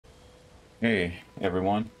Hey,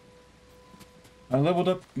 everyone. I leveled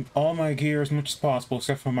up all my gear as much as possible,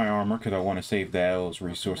 except for my armor, because I want to save those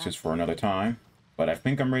resources for another time. But I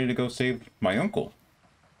think I'm ready to go save my uncle.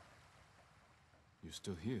 You're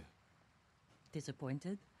still here?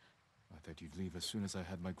 Disappointed? I thought you'd leave as soon as I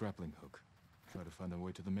had my grappling hook. Try to find a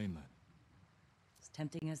way to the mainland. As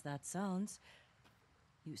tempting as that sounds,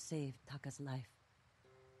 you saved Taka's life.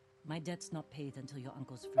 My debt's not paid until your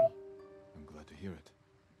uncle's free. I'm glad to hear it.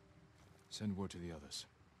 Send word to the others.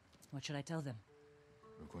 What should I tell them?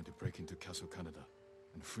 We're going to break into Castle Canada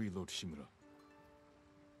and free Lord Shimura.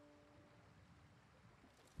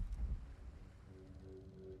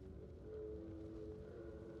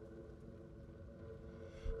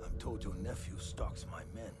 I'm told your nephew stalks my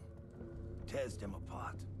men. Tears them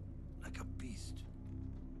apart, like a beast.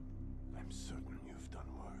 I'm certain you've done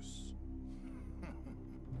worse.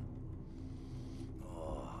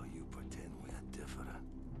 Oh, you pretend we are different.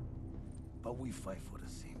 But we fight for the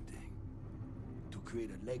same thing. To create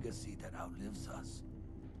a legacy that outlives us.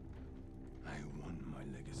 I won my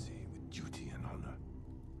legacy with duty and honor.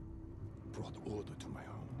 Brought order to my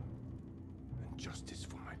home. And justice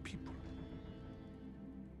for my people.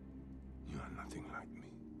 You are nothing like me.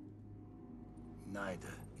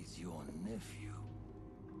 Neither is your nephew.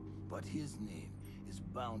 But his name is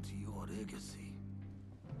bound to your legacy.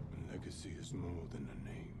 A legacy is more than a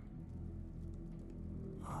name.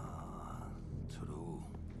 Ah, true.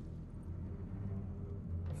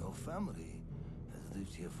 Your family has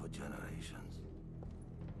lived here for generations.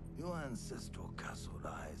 Your ancestral castle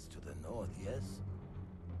lies to the north, yes?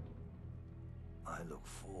 I look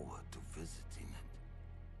forward to visiting it.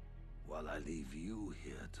 While I leave you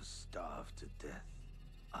here to starve to death,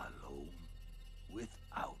 alone,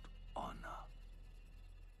 without honor.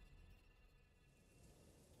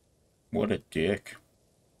 What a dick.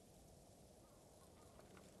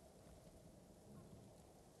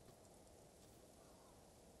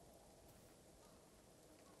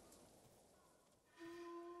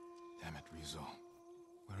 Damn it, Rizzo.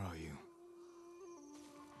 Where are you?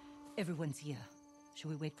 Everyone's here. Should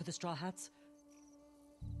we wait for the Straw Hats?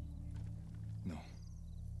 No.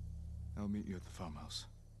 I'll meet you at the farmhouse.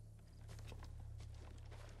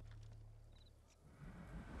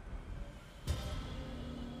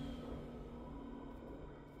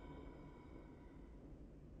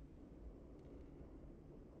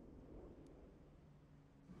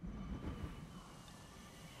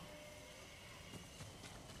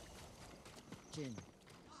 Jin.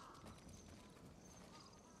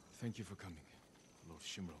 Thank you for coming. Lord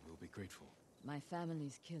Shimura will be grateful. My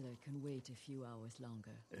family's killer can wait a few hours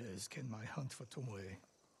longer. As can my hunt for Tomoe.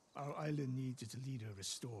 Our island needs its leader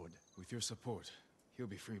restored. With your support, he'll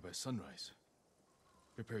be free by sunrise.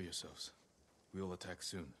 Prepare yourselves. We'll attack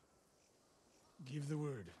soon. Give the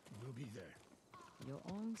word. We'll be there. Your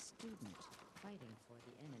own student, fighting for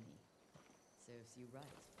the enemy. Serves you right.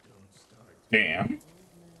 Don't start. Damn. Old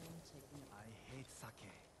man taking I hate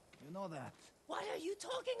sake. You know that. What are you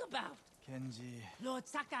talking about? Kenji. Lord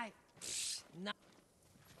Sakai. No.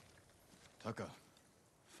 Taka,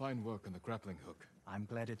 fine work on the grappling hook. I'm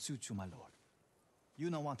glad it suits you, my lord.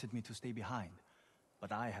 Yuna wanted me to stay behind,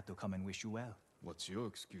 but I had to come and wish you well. What's your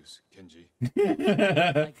excuse, Kenji?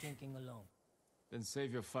 I like drinking alone. Then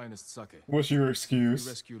save your finest sake. What's your To excuse?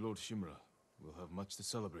 rescue Lord Shimura, we'll have much to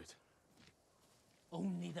celebrate.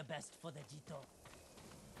 Only the best for the Jito.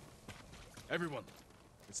 Everyone,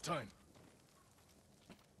 it's time.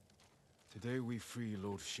 Today we free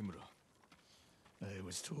Lord Shimura. I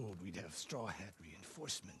was told we'd have Straw Hat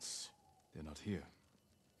reinforcements. They're not here.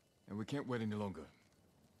 And we can't wait any longer.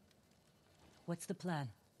 What's the plan,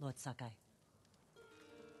 Lord Sakai?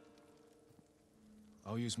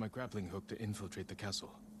 I'll use my grappling hook to infiltrate the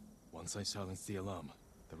castle. Once I silence the alarm,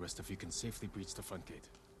 the rest of you can safely breach the front gate.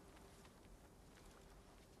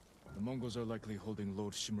 The Mongols are likely holding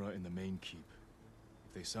Lord Shimura in the main keep.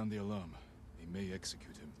 If they sound the alarm, they may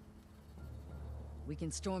execute him. We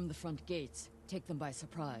can storm the front gates, take them by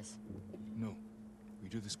surprise. No, we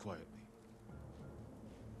do this quietly.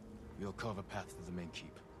 We'll carve a path to the main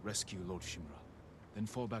keep, rescue Lord Shimura, then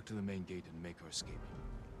fall back to the main gate and make our escape.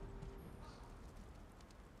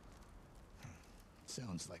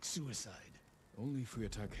 Sounds like suicide. Only if we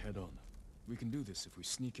attack head-on. We can do this if we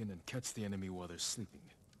sneak in and catch the enemy while they're sleeping.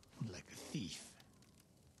 Like a thief.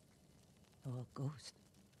 Or a ghost?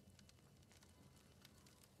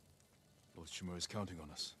 Lord Shimura is counting on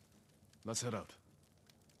us. Let's head out.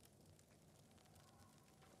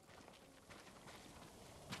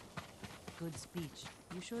 Good speech.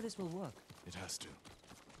 You sure this will work? It has to.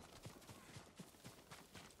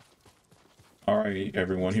 Alright,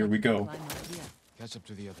 everyone, here we go. Climb up here. Catch up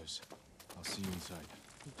to the others. I'll see you inside.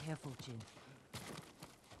 Be careful, Jin.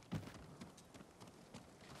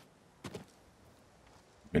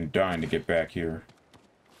 Been dying to get back here.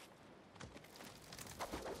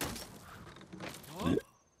 I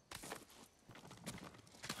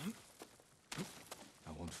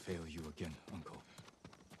won't fail you again, Uncle.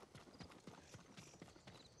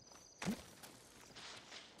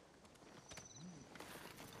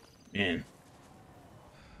 In.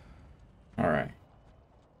 Alright.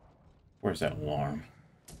 Where's that alarm?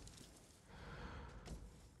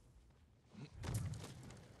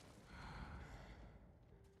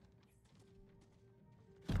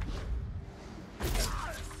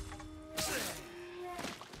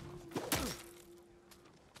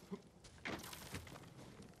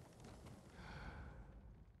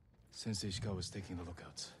 Sensei Ishikawa's taking the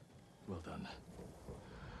lookouts. Well done.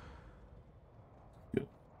 Good.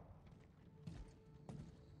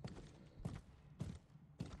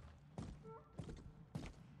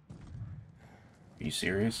 Are you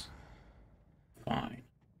serious? Fine.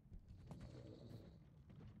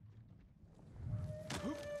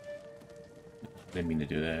 Didn't mean to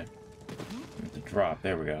do that. The drop,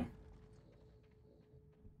 there we go.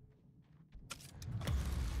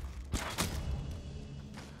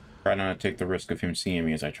 Try not to take the risk of him seeing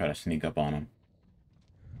me as I try to sneak up on him.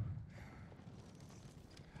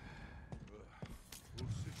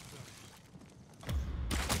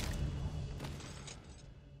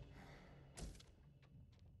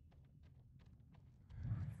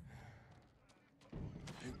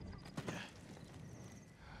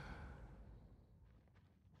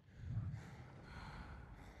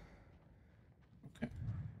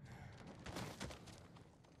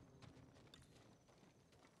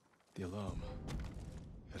 The alarm.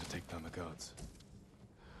 Gotta take down the guards.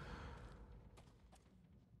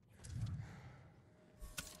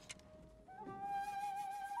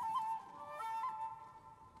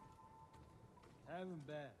 Have him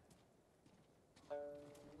back.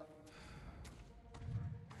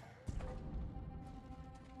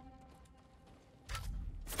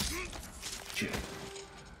 Shit.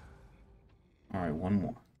 Alright, one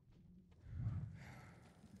more.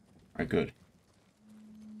 Alright, good.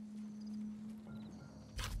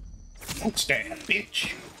 Don't stab,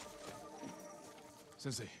 bitch!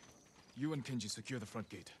 Sensei, you and Kenji secure the front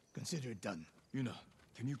gate. Consider it done. Yuna,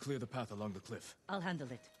 can you clear the path along the cliff? I'll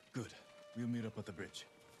handle it. Good. We'll meet up at the bridge.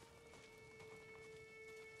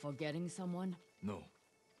 Forgetting someone? No.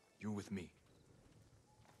 You're with me.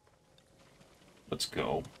 Let's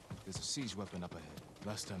go. There's a siege weapon up ahead.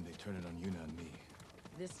 Last time they turned it on Yuna and me.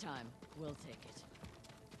 This time, we'll take it.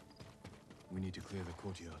 We need to clear the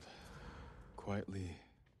courtyard. Quietly,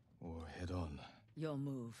 or head on. Your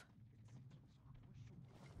move.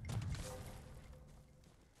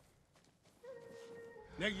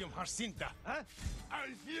 Negium Harsinta. Huh?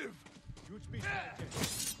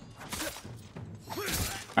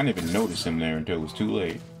 I didn't even notice him there until it was too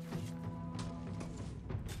late.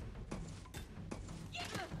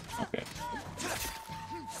 Okay.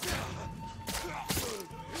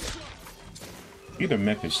 Either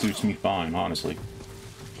method suits me fine, honestly.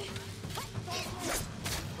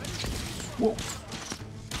 Whoa.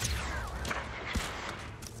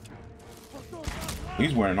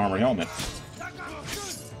 He's wearing an armor helmet.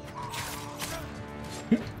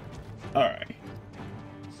 Alright.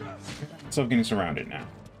 So getting surrounded now.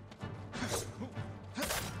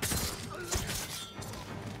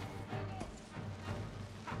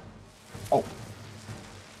 Oh.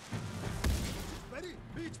 Ready?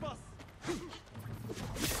 Beach bus.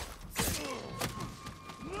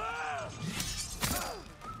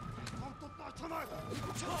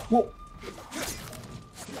 Whoa.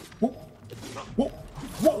 Whoa. Whoa.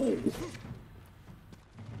 Whoa.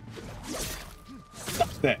 Stop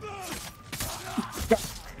that.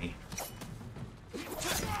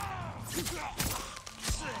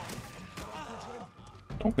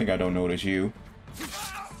 Don't think I don't notice you.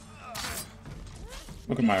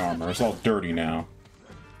 Look at my armor. It's all dirty now.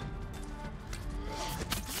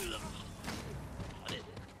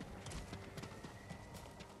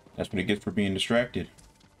 That's what he gets for being distracted.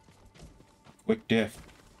 Quick death.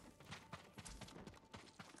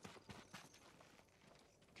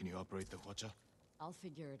 Can you operate the Hwacha? I'll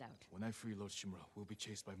figure it out. When I freeload Shimura, we'll be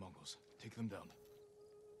chased by Mongols. Take them down.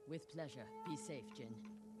 With pleasure. Be safe, Jin.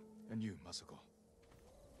 And you, Masako.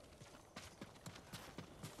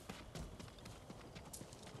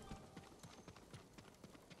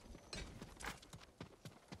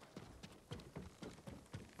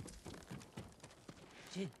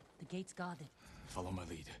 Jin, the gate's guarded. Follow my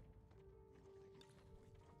lead.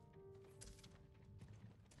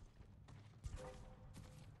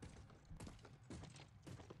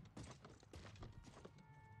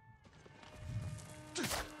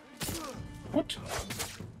 What?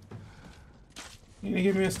 You didn't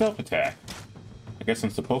give me a stealth attack. I guess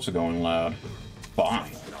I'm supposed to go in loud.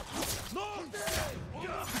 Fine.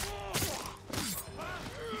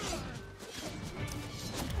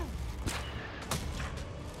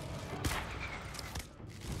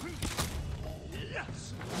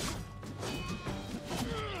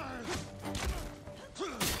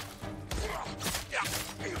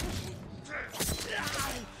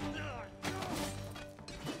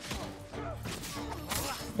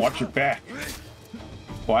 Watch your back.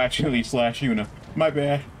 Well, actually, slash Yuna. My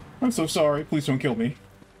bad. I'm so sorry. Please don't kill me.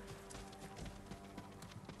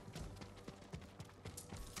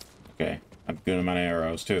 Okay. I'm good amount of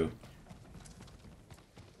arrows, too.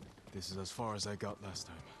 This is as far as I got last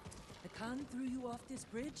time. The Khan threw you off this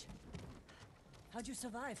bridge? How'd you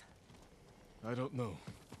survive? I don't know.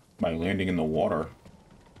 By landing in the water.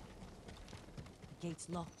 The gate's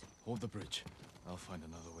locked. Hold the bridge. I'll find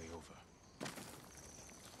another way over.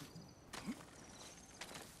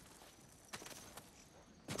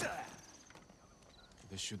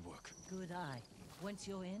 This should work. Good eye. Once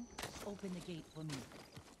you're in, open the gate for me.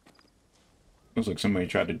 Looks like somebody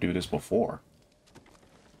tried to do this before.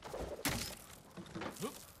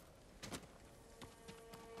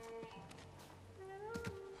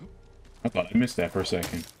 I thought I missed that for a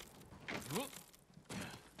second.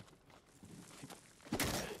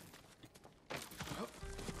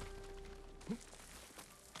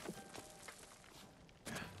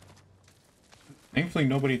 Thankfully,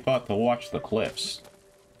 nobody thought to watch the cliffs.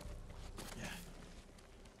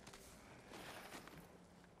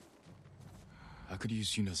 I could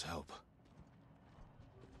use Yuna's help.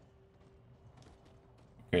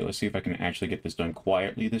 Okay, let's see if I can actually get this done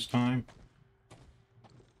quietly this time.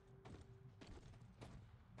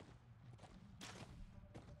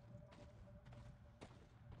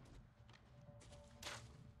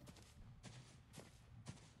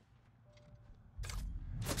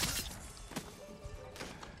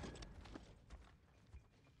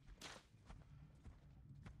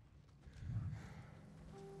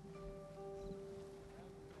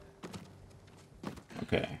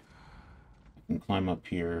 Okay. I can climb up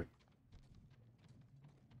here.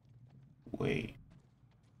 Wait.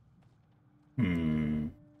 I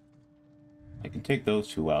can take those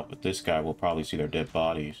two out, but this guy will probably see their dead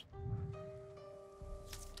bodies.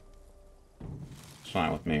 It's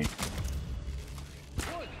fine with me.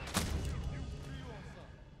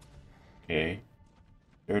 Okay.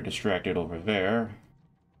 They're distracted over there.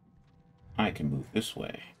 I can move this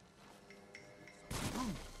way.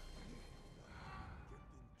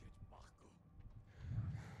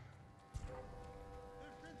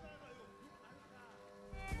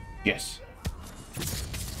 Yes.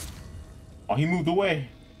 Oh, he moved away.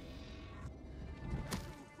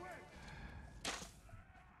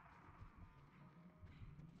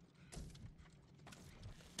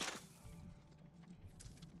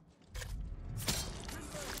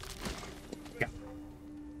 Yeah.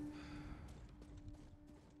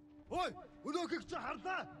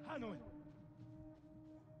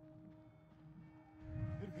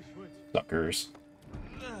 Suckers.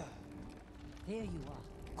 There you are.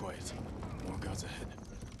 Quiet. More guards ahead.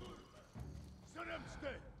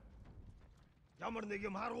 Ямар нэг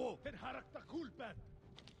юм харав уу? Тэр харагдахгүй л байна.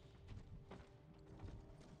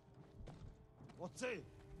 Уцээ,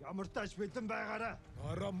 ямар тааш бэлэн байгаарай.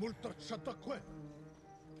 Араа мултарч чадахгүй.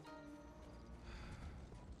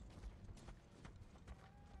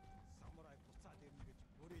 Самурай буцаад ирнэ гэж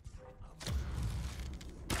бүрийдсэн.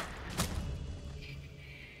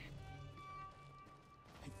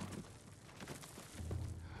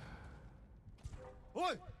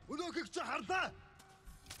 Ой, өнөөхийг чи харлаа.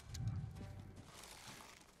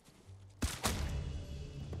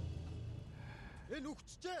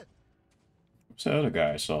 What's the other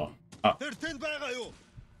guy I saw? Ah. Тэр тэнд байгаа юу?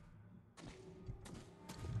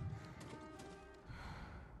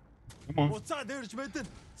 Come on. Буцаад ирж мэдэн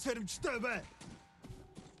сэрэмжтэй бай.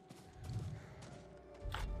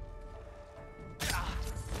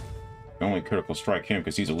 I only critical strike him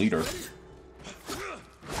because he's a leader.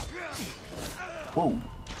 Whoa.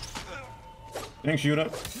 Thanks, Yuta.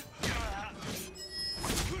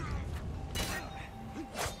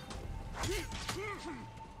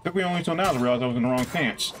 Took me only until now to realize I was in the wrong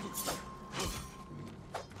pants.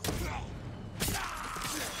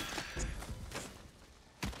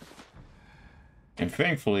 And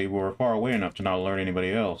thankfully, we were far away enough to not alert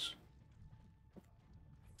anybody else.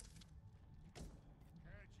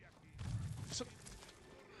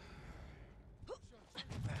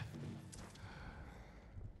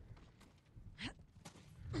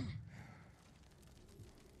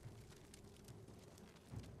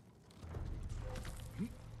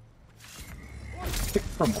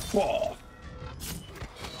 from afar.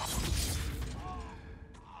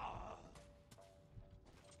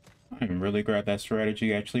 I'm really glad that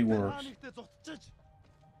strategy actually works.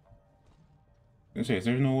 I say,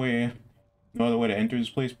 there's no way, no other way to enter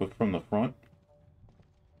this place but from the front.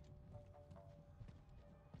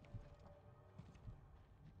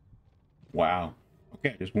 Wow.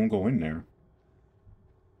 Okay, I just won't go in there.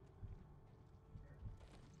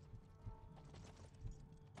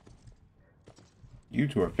 You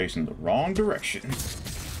two are facing the wrong direction.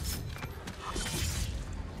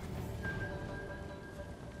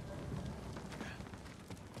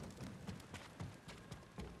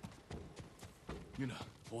 Yuna,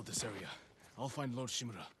 hold this area. I'll find Lord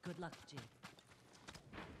Shimura. Good luck, Jade.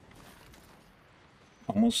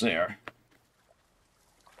 Almost there.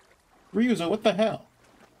 Ryuzo, what the hell?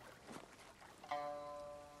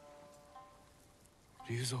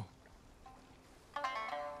 Ryuzo.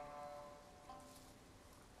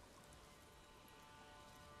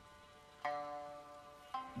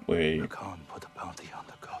 Wait. The Khan put a bounty on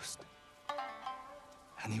the ghost.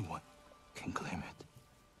 Anyone can claim it.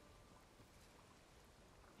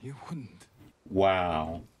 You wouldn't.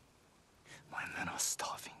 Wow. My men are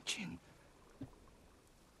starving, Jin.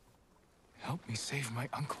 Help me save my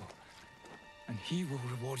uncle, and he will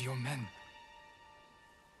reward your men.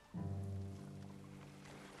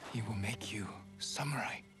 He will make you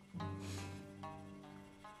samurai.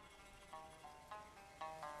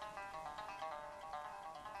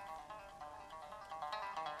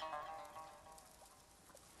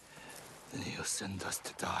 Then he'll send us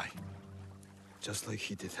to die. Just like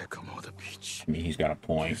he did at Komoda Beach. I mean, he's got a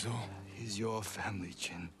point. Ryuzo. He's your family,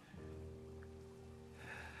 Jin.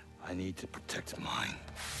 I need to protect mine.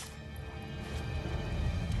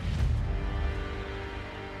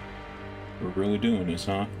 We're really doing this,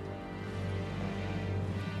 huh?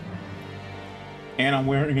 And I'm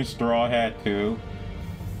wearing a straw hat, too.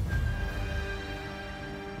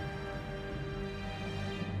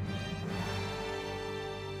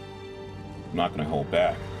 I'm not gonna hold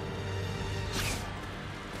back.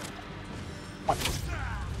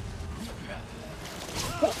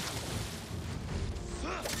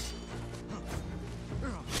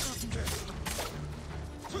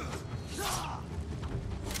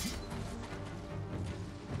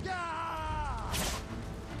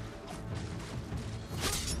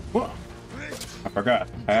 Whoa. I forgot.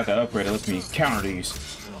 I have that upgrade that lets me counter these.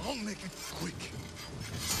 I'll make it quick.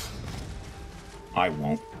 I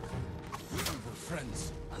won't. We were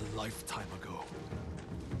friends a lifetime ago.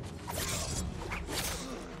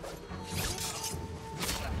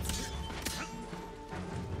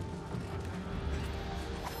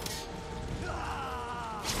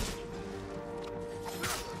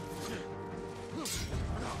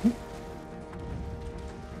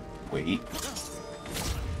 Wait.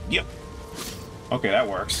 Yep. Okay, that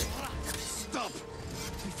works. Stop!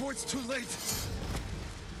 Before it's too late!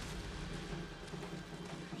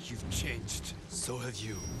 You've changed. So have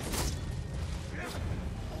you.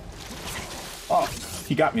 Oh,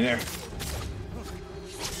 he got me there.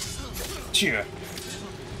 Cheer.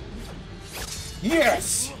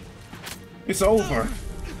 Yes! It's over.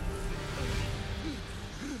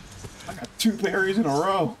 I got 2 parries in a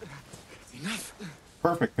row. Enough.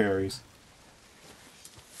 Perfect parries.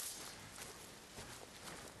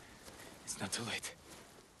 It's not too late.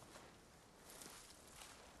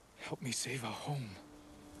 Help me save our home.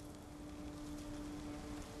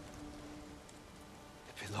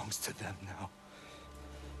 It belongs to them now.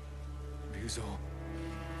 Ryuzo.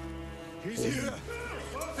 He's here!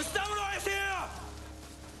 The samurai is here!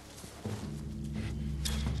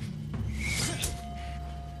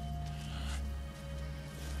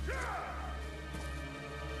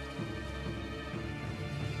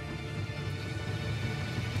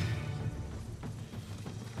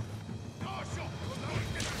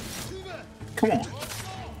 Come on.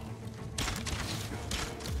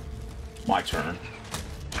 My turn.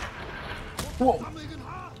 Whoa.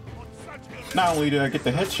 Not only did I get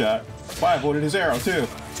the headshot, but I avoided his arrow too.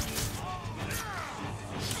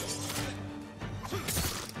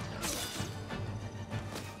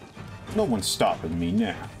 No one's stopping me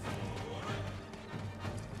now.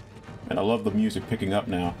 And I love the music picking up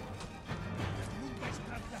now.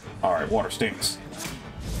 Alright, water stinks.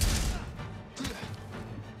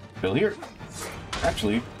 Still here.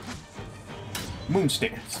 Actually, moon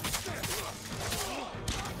stance.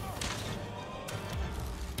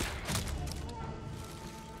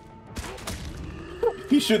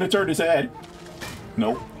 He shouldn't have turned his head.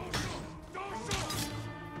 Nope.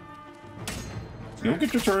 You'll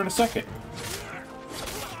get your turn in a second.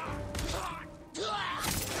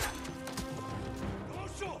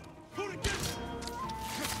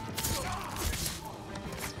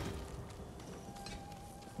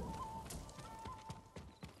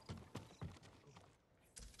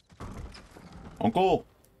 Uncle!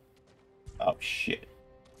 Oh, shit.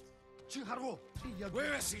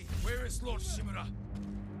 Where is he? Where is Lord Shimura?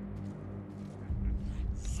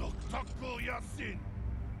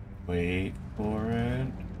 Wait for it.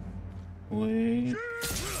 Wait.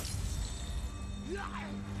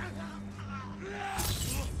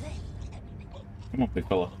 Come on, big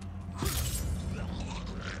fella.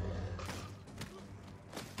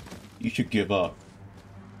 You should give up.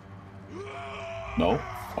 No?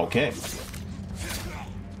 Okay.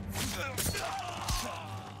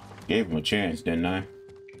 Gave him a chance, didn't I?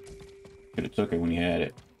 Could have took it when he had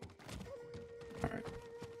it. Alright.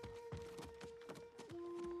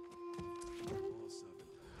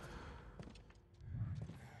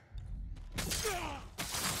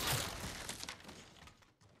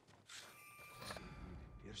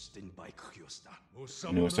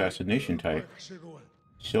 New assassination type.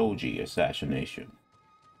 Shoji assassination.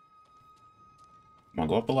 Come on,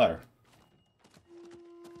 go up the ladder.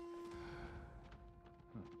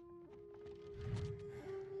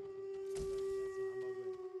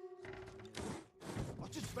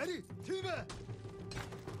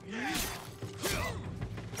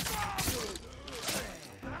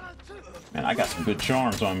 Man, I got some good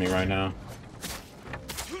charms on me right now.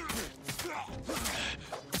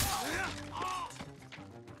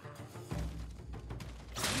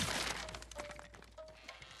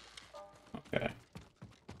 Okay.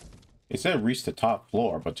 It said reach the top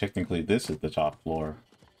floor, but technically this is the top floor.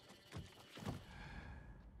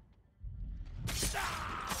 Face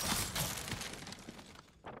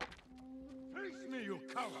me, you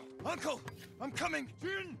coward! Uncle, I'm coming!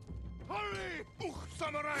 Jin! Hurry!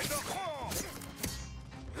 Samurai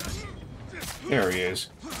There he is.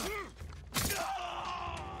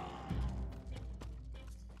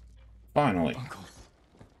 Finally. Uncle,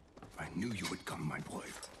 I knew you would come, my boy.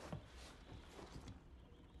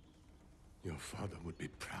 Your father would be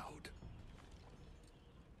proud.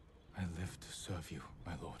 I live to serve you,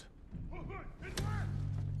 my lord.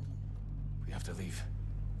 We have to leave.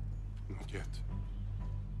 Not yet.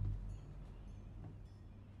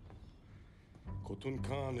 Khotun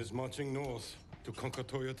Khan is marching north to conquer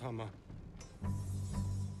Toyotama.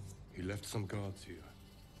 He left some guards here.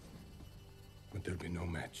 But there'll be no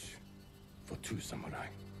match for 2 samurai.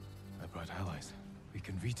 I brought allies. We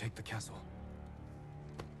can retake the castle.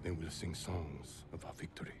 They will sing songs of our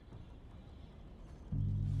victory.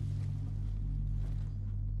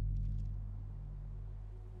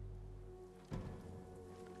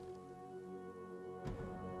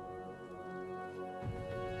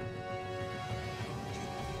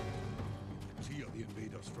 See the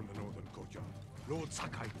invaders from the northern courtyard. Lord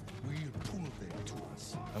Sakai will pull them to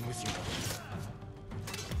us. I'm with you.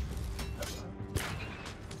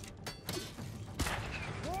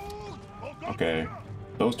 Okay.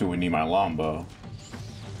 Those two would need my longbow.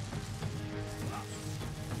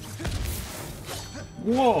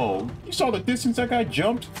 Whoa! You saw the distance that guy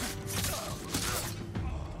jumped?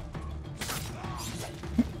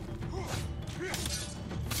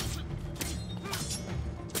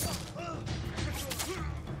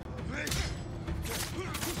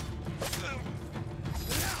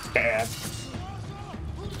 Dad.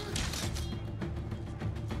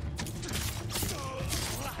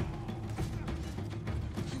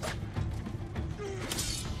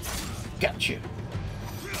 Gotcha.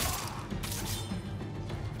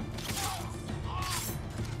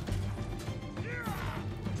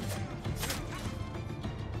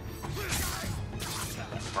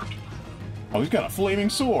 Oh, he's got a flaming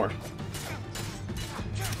sword.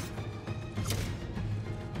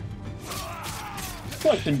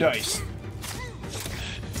 Slice and dice.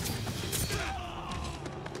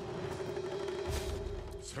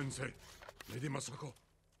 Sensei, Lady Masako,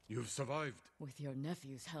 you've survived. With your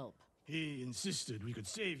nephew's help. He insisted we could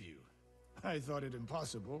save you. I thought it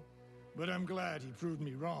impossible, but I'm glad he proved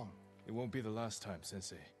me wrong. It won't be the last time,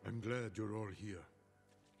 Sensei. I'm glad you're all here.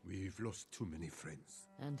 We've lost too many friends.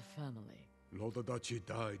 And family. Lord Adachi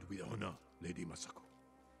died with honor, Lady Masako.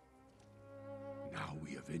 Now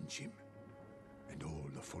we avenge him, and all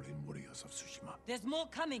the fallen warriors of Tsushima. There's more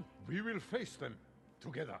coming. We will face them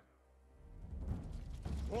together.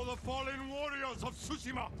 For the fallen warriors of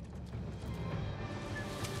Tsushima!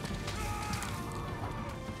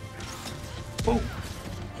 Boom.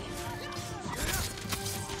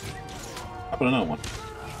 How about another one?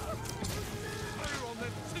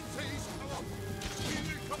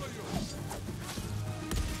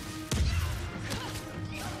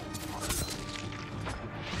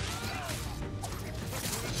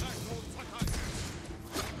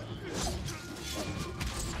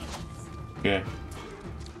 Okay.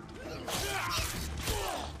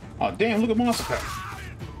 Oh, damn, look at Monster.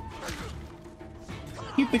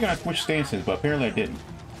 Keep thinking I switched stances, but apparently I didn't.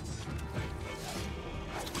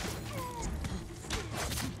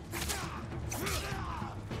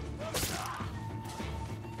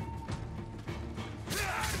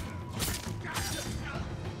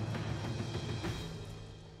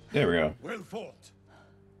 There we go. Well fought.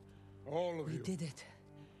 All of We you. did it.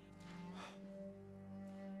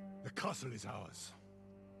 The castle is ours.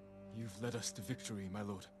 You've led us to victory, my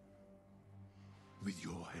lord. With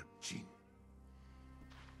your help, Jin.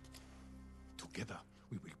 Together,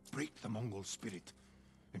 we will break the Mongol spirit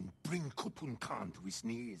and bring Khotun Khan to his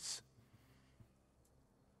knees.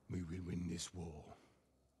 We will win this war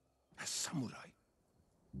as samurai.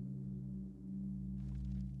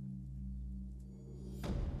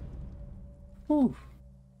 Whew.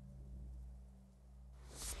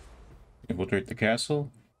 Infiltrate the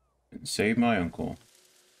castle and save my uncle.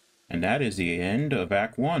 And that is the end of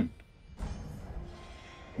Act 1.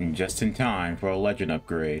 And just in time for a legend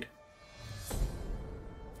upgrade.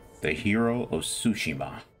 The Hero of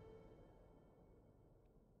Tsushima.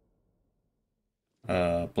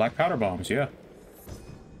 Black powder bombs, yeah.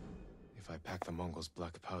 If I pack the Mongols'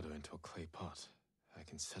 black powder into a clay pot, I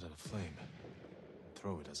can set it aflame.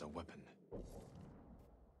 Throw it as a weapon.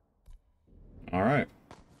 Alright.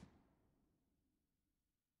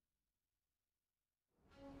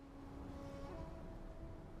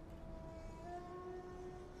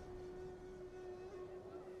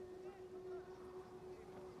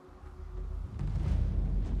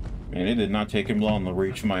 Man, it did not take him long to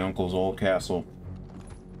reach my uncle's old castle.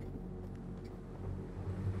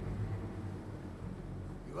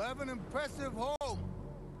 You have an impressive home.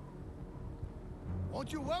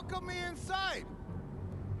 Won't you welcome me inside?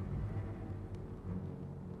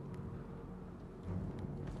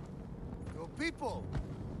 Your people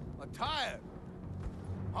are tired,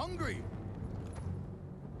 hungry,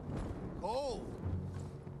 cold.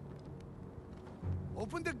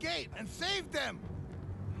 Open the gate and save them!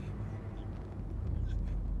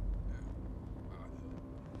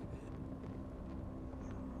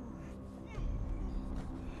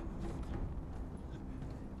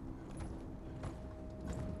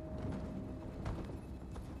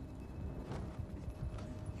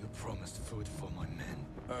 You promised food for my men.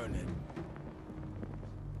 Earn it.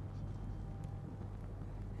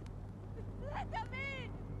 Let them in!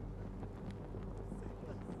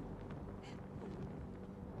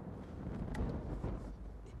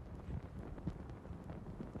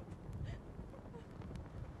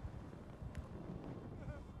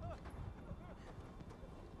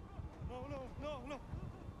 No.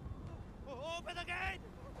 Open the gate!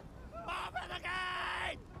 Open the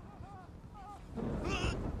gate!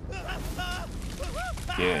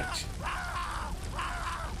 Get.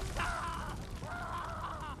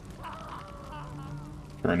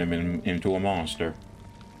 Turn him into a monster.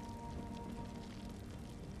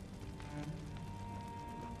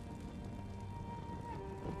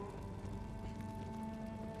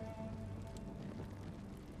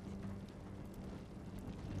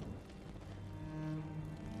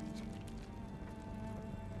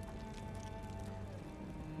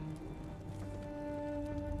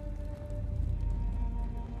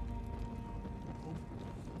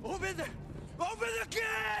 Open the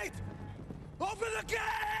gate! Open the gate!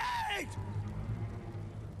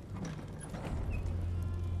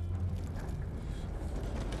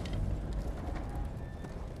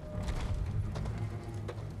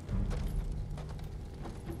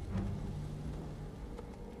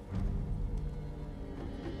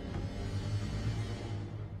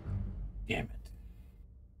 Damn it.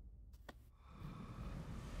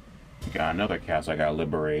 Got another castle I gotta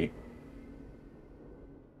liberate.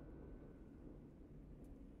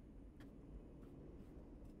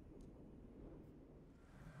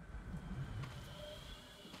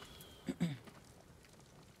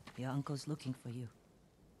 Your uncle's looking for you.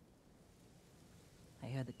 I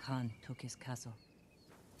heard the Khan took his castle.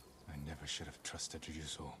 I never should have trusted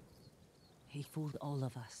Ryuzo. He fooled all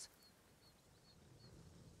of us.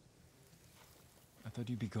 I thought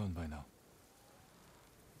you'd be gone by now.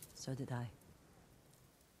 So did I.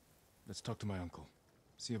 Let's talk to my uncle.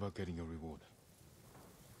 See about getting your reward.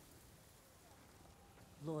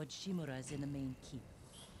 Lord Shimura is in the main keep.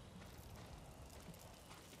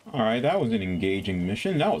 Alright, that was an engaging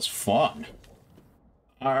mission. That was fun.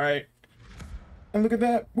 Alright. And look at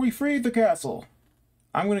that. We freed the castle.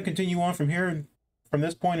 I'm going to continue on from here, from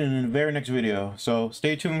this point in the very next video. So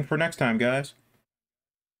stay tuned for next time, guys.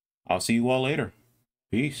 I'll see you all later.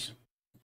 Peace.